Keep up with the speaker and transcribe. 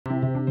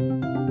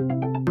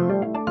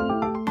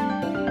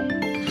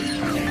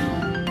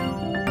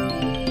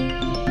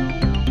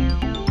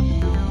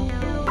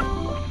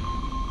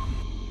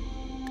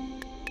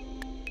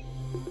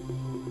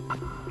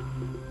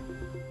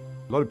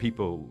lot of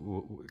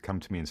people come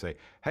to me and say,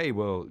 hey,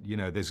 well,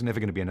 there's never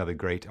going to be another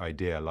great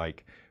idea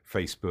like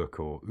Facebook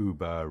or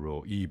Uber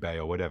or eBay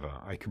or whatever.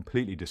 I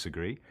completely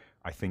disagree.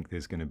 I think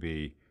there's going to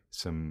be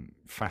some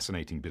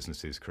fascinating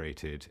businesses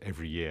created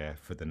every year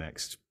for the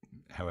next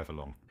however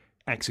long.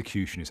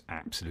 Execution is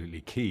absolutely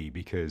key,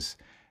 because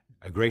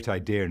a great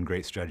idea and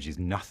great strategy is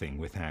nothing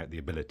without the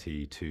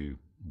ability to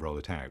roll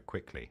it out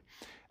quickly.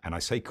 And I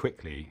say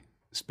quickly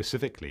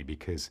specifically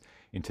because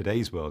in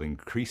today's world,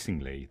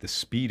 increasingly, the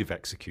speed of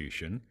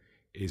execution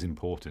is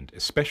important,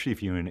 especially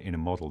if you're in a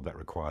model that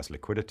requires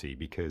liquidity,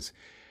 because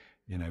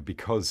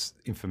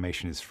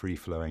information is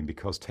free-flowing,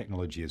 because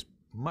technology is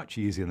much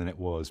easier than it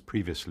was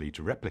previously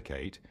to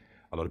replicate.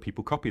 A lot of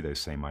people copy those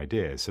same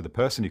ideas. So the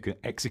person who can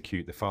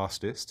execute the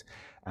fastest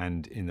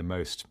and in the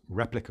most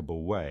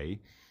replicable way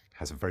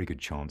has a very good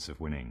chance of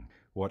winning.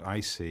 What I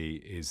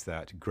see is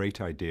that great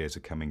ideas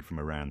are coming from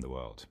around the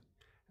world.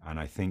 And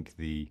I think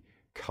the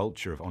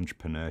culture of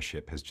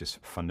entrepreneurship has just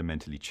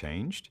fundamentally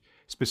changed,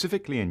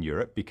 specifically in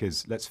Europe,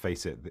 because let's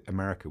face it,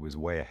 America was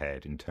way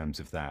ahead in terms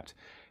of that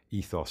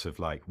ethos of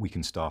like, we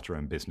can start our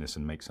own business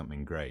and make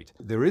something great.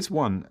 There is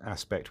one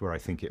aspect where I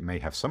think it may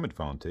have some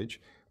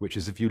advantage, which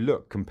is if you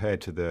look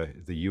compared to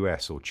the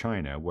US or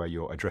China, where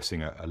you're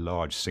addressing a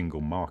large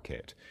single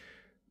market,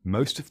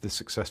 most of the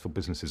successful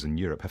businesses in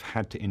Europe have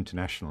had to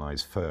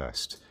internationalize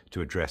first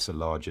to address a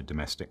larger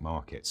domestic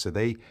market. So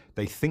they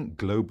think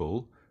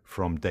global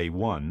from day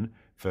one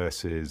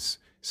versus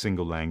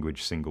single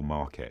language, single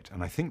market.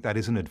 And I think that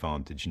is an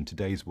advantage in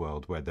today's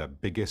world, where the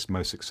biggest,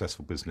 most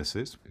successful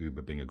businesses,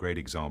 Uber being a great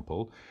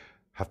example,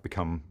 have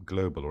become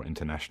global or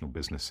international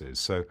businesses.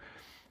 So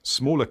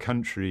smaller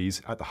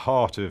countries at the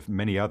heart of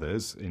many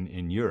others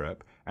in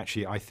Europe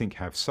actually, I think,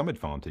 have some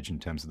advantage in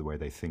terms of the way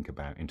they think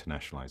about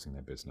internationalizing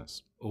their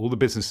business. All the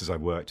businesses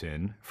I've worked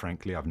in,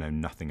 frankly, I've known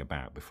nothing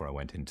about before I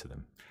went into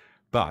them.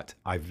 But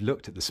I've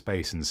looked at the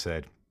space and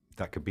said,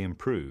 that could be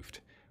improved.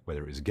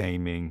 Whether it was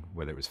gaming,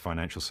 whether it was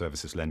financial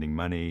services, lending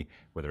money,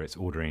 whether it's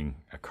ordering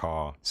a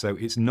car. So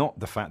it's not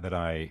the fact that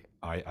I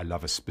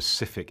love a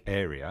specific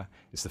area,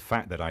 it's the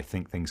fact that I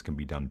think things can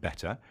be done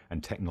better,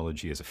 and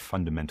technology is a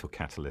fundamental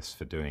catalyst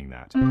for doing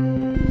that.